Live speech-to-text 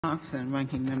Cox and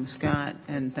Ranking Member Scott,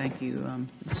 and thank you,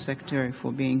 Secretary,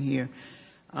 for being here.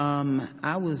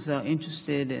 I was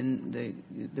interested in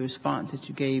the response that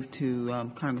you gave to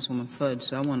Congresswoman Fudge,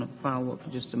 so I want to follow up for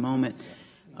just a moment.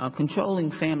 Controlling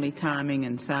family timing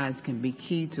and size can be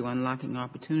key to unlocking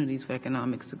opportunities for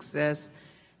economic success.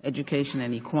 Education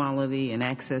and equality and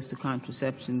access to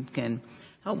contraception can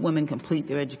help women complete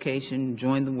their education,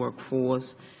 join the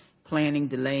workforce. Planning,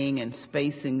 delaying, and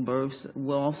spacing births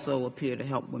will also appear to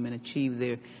help women achieve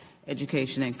their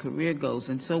education and career goals.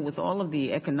 And so with all of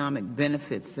the economic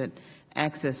benefits that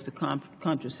access to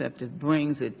contraceptive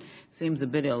brings, it seems a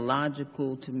bit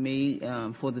illogical to me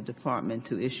for the Department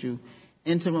to issue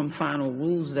interim final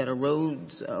rules that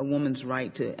erodes a woman's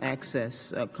right to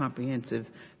access comprehensive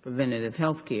preventative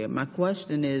health care. My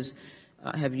question is,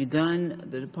 have you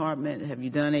done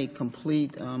a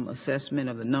complete assessment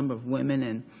of the number of women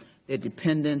and their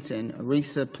dependents and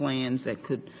ERISA plans that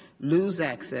could lose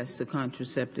access to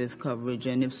contraceptive coverage?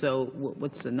 And if so,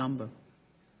 what's the number?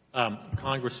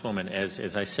 Congresswoman,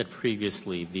 as I said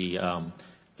previously, the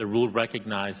rule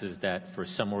recognizes that for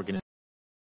some organizations,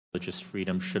 religious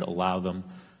freedom should allow them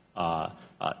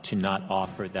to not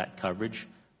offer that coverage.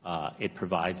 It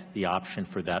provides the option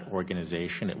for that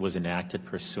organization. It was enacted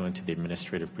pursuant to the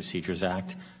Administrative Procedures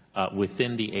Act.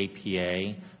 Within the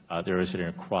APA, there is a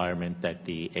requirement that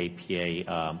the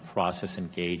APA process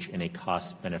engage in a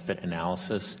cost-benefit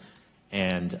analysis,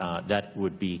 and that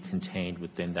would be contained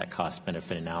within that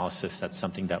cost-benefit analysis. That's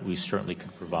something that we certainly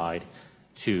could provide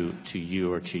to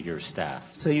you or to your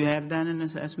staff. So you have done an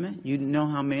assessment? You know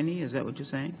how many? Is that what you're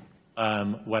saying?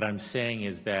 What I'm saying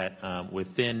is that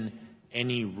within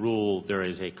any rule, there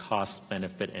is a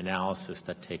cost-benefit analysis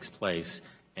that takes place,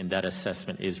 and that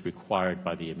assessment is required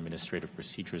by the Administrative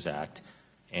Procedures Act.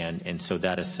 And so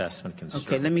that assessment can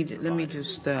okay. Let me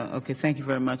just okay. Thank you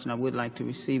very much, and I would like to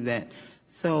receive that.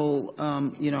 So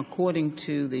you know, according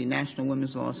to the National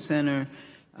Women's Law Center,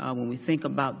 when we think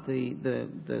about the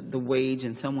wage,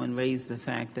 and someone raised the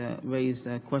fact raised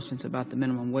questions about the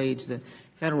minimum wage, the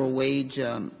federal wage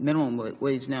minimum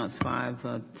wage now is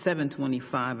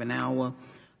 $7.25 an hour.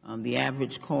 The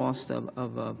average cost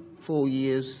of a full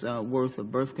year's worth of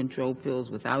birth control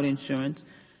pills without insurance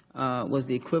was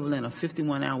the equivalent of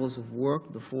 51 hours of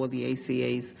work before the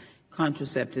ACA's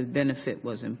contraceptive benefit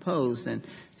was imposed. And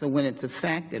so when it's a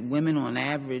fact that women on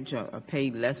average are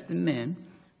paid less than men,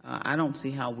 I don't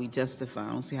see how you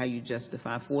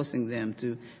justify forcing them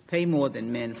to pay more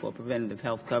than men for preventative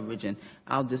health coverage. And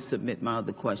I'll just submit my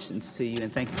other questions to you.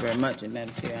 And thank you very much. And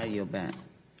Madam Chair, I yield back.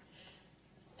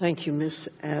 Thank you, Ms.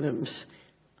 Adams.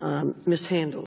 Ms. Handel.